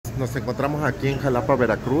nos encontramos aquí en Xalapa,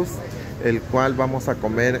 Veracruz, el cual vamos a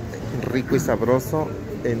comer rico y sabroso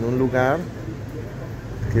en un lugar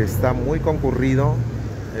que está muy concurrido.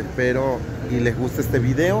 Espero y les guste este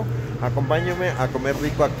video. Acompáñenme a comer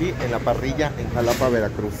rico aquí en la parrilla en Xalapa,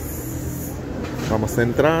 Veracruz. Vamos a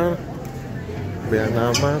entrar. Vean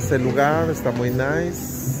nada más el lugar, está muy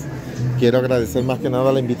nice. Quiero agradecer más que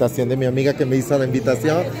nada la invitación de mi amiga que me hizo la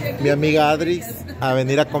invitación, mi amiga Adrix, a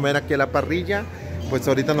venir a comer aquí a la parrilla. Pues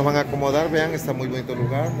ahorita nos van a acomodar, vean, está muy bonito el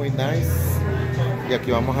lugar, muy nice. Y aquí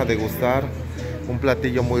vamos a degustar un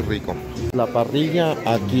platillo muy rico. La parrilla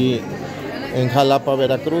aquí en Xalapa,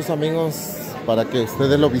 Veracruz, amigos, para que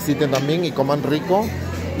ustedes lo visiten también y coman rico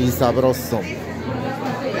y sabroso.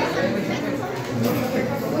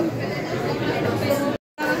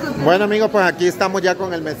 Bueno, amigos, pues aquí estamos ya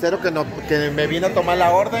con el mesero que me vino a tomar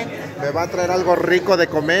la orden. Me va a traer algo rico de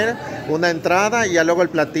comer, una entrada y ya luego el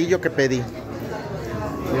platillo que pedí.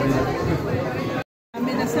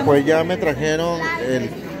 Pues ya me trajeron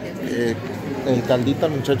el caldito,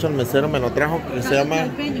 el muchacho, el mesero me lo trajo, que se llama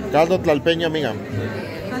caldo tlalpeño, amiga.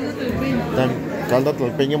 Caldo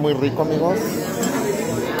tlalpeño muy rico, amigos.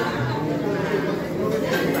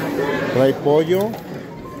 Trae pollo,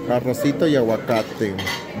 arrocito y aguacate.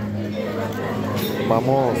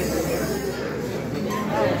 Vamos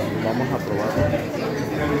a probar.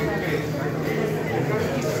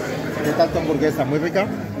 ¿Qué tal tu hamburguesa? ¿Muy rica?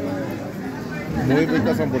 Muy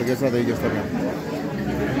rica esa hamburguesa de ellos también.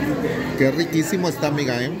 Qué riquísimo está,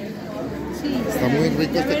 amiga, ¿eh? Sí, está muy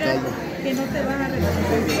rico este caldo. Que no te vas a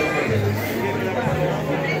arrepentir.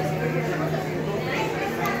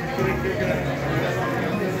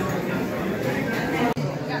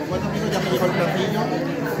 Bueno, amigo, ya me llegó el platillo.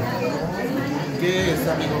 ¿Qué es,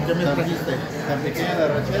 amigo? ¿Qué me trajiste? La pequeña de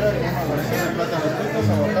arrachera, una guarnición de plátanos fritos,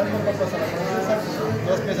 aguacate, papas a la francesa,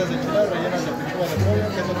 2 piezas de enchiladas rellenas de pechuga de pollo,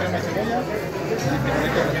 queso, crema y cebolla, y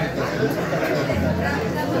frijolitos fritos. Es un taco de bacalao.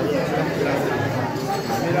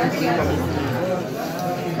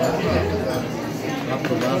 A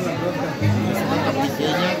probar esta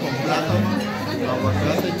pequeña con plátano,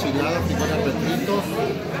 aguacate, enchilada, frijoles refritos.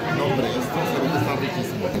 No, hombre, esto creo que está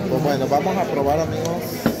riquísimo. Pues bueno, vamos a probar,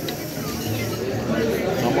 amigos.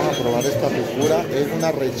 Vamos a probar esta ricura. Es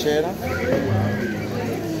una rechera.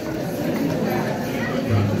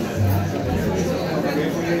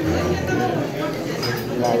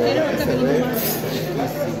 La verdad que se ve riquísima.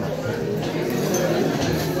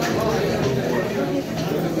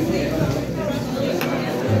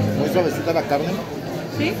 Muy suavecita la carne.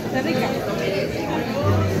 Sí, está rica.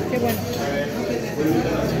 Qué bueno.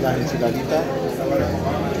 La enchiladita.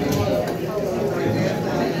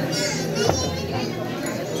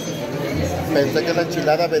 Pensé que la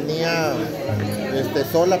enchilada venía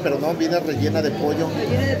sola, pero no, viene rellena de pollo.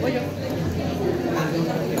 Viene de pollo.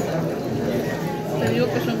 Te digo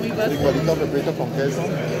que son muy básicos. Frijolitos refritos con queso.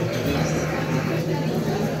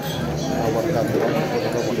 Aguacate, vamos a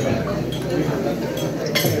poner aguacate.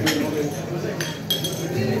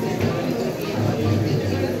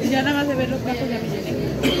 Y ya nada más de ver los tacos ya me llené.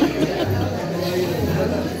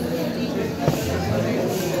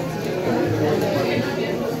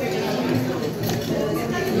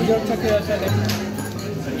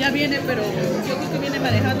 Ya viene, pero yo creo que viene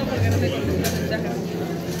manejando porque no me contesta el mensaje.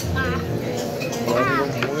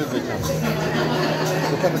 Muy rica.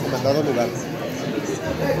 Súper recomendado lugar.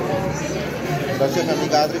 Gracias a mi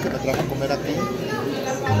amiga Adri que me trajo a comer aquí.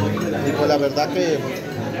 Y pues la verdad que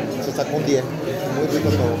se sacó un 10. Muy rico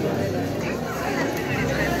todo.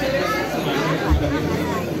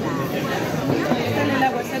 El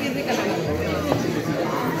agua está bien rica.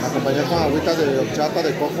 Acompañado con agüita de horchata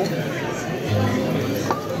de coco.